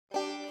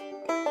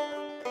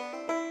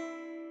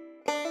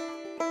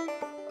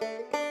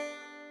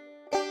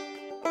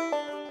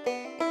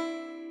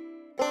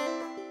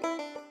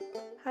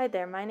Hi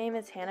there, my name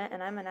is Hannah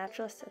and I'm a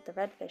naturalist at the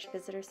Redfish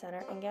Visitor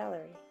Center and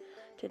Gallery.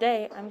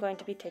 Today I'm going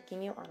to be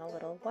taking you on a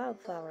little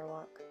wildflower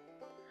walk.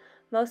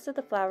 Most of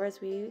the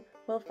flowers we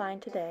will find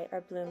today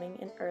are blooming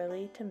in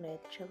early to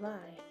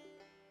mid-July.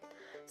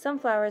 Some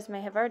flowers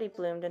may have already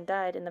bloomed and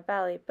died in the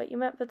valley, but you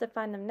might be able to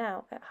find them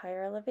now at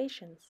higher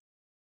elevations.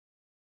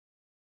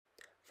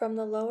 From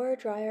the lower,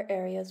 drier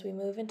areas we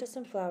move into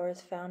some flowers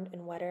found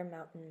in wetter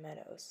mountain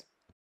meadows.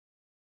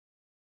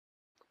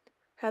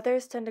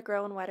 Heathers tend to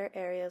grow in wetter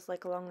areas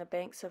like along the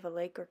banks of a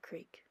lake or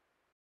creek.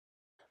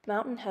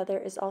 Mountain heather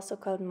is also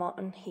called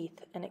mountain heath,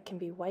 and it can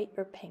be white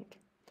or pink.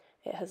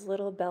 It has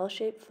little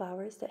bell-shaped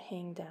flowers that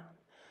hang down.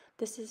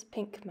 This is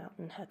pink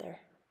mountain heather.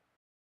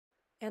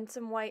 And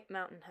some white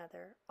mountain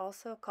heather,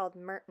 also called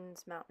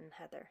Mertens mountain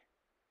heather.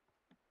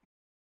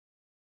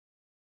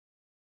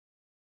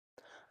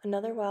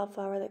 Another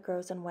wildflower that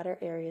grows in wetter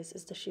areas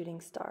is the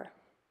shooting star.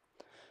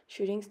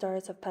 Shooting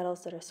stars have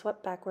petals that are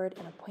swept backward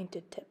and a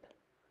pointed tip.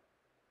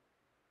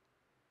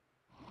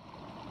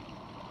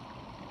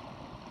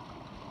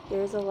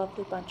 Here is a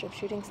lovely bunch of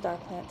shooting star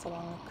plants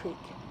along a creek.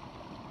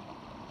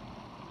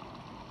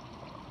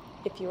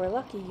 If you are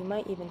lucky, you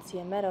might even see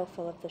a meadow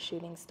full of the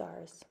shooting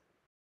stars.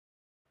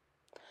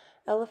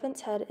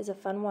 Elephant's head is a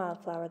fun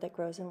wildflower that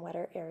grows in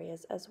wetter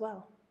areas as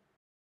well.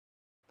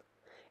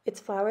 Its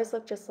flowers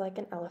look just like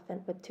an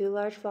elephant with two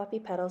large floppy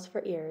petals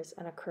for ears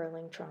and a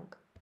curling trunk.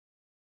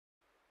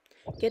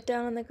 Get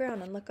down on the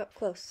ground and look up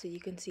close so you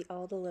can see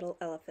all the little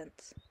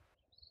elephants.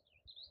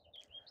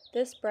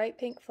 This bright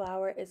pink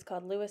flower is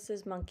called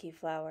Lewis's monkey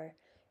flower.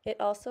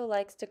 It also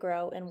likes to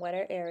grow in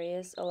wetter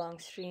areas along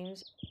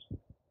streams.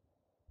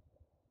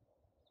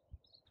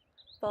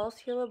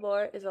 False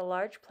hellebore is a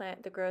large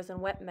plant that grows in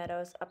wet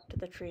meadows up to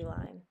the tree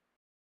line.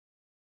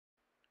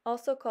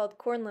 Also called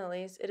corn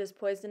lilies, it is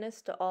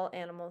poisonous to all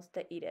animals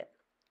that eat it.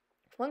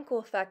 One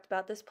cool fact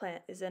about this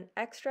plant is an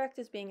extract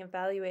is being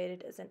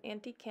evaluated as an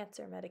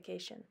anti-cancer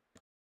medication.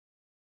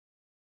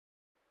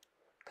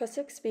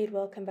 Cossack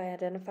speedwell can be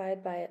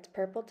identified by its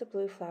purple to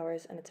blue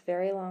flowers and its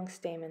very long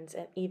stamens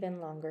and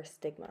even longer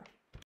stigma.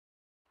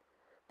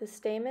 The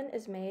stamen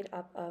is made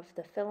up of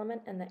the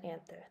filament and the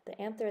anther. The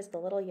anther is the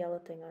little yellow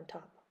thing on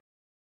top.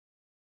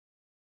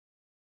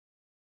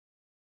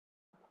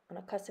 On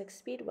a Cossack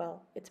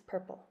speedwell, it's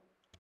purple.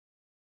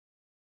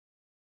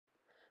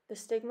 The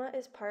stigma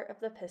is part of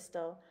the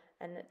pistil,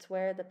 and it's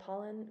where the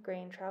pollen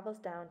grain travels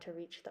down to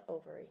reach the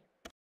ovary.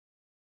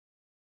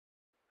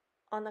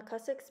 On the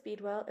Cossack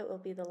speedwell, it will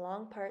be the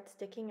long part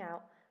sticking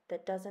out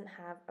that doesn't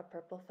have a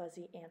purple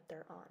fuzzy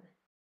anther on.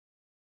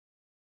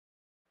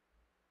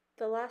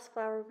 The last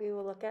flower we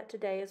will look at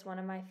today is one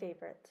of my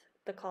favorites,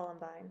 the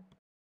columbine.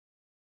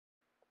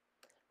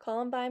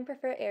 Columbine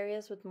prefer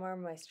areas with more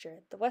moisture.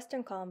 The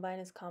western columbine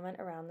is common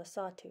around the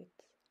Sawtooths.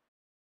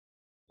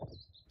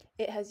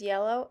 It has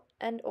yellow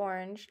and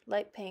orange,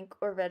 light pink,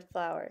 or red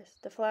flowers.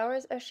 The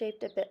flowers are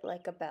shaped a bit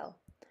like a bell.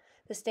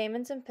 The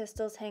stamens and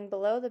pistils hang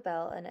below the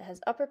bell, and it has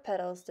upper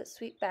petals that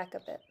sweep back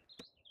a bit.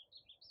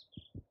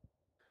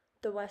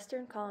 The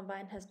western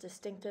columbine has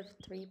distinctive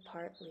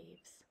three-part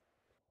leaves.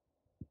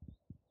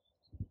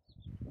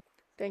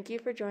 Thank you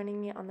for joining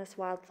me on this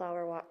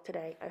wildflower walk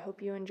today. I hope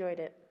you enjoyed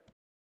it.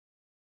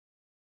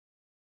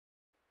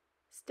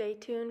 Stay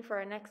tuned for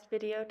our next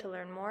video to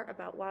learn more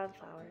about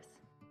wildflowers.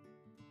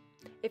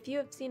 If you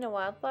have seen a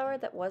wildflower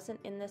that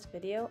wasn't in this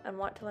video and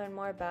want to learn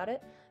more about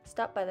it,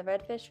 stop by the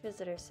Redfish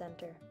Visitor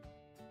Center.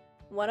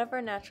 One of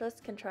our naturalists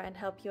can try and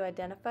help you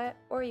identify it,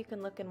 or you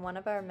can look in one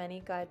of our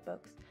many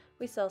guidebooks.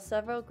 We sell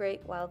several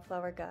great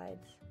wildflower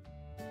guides.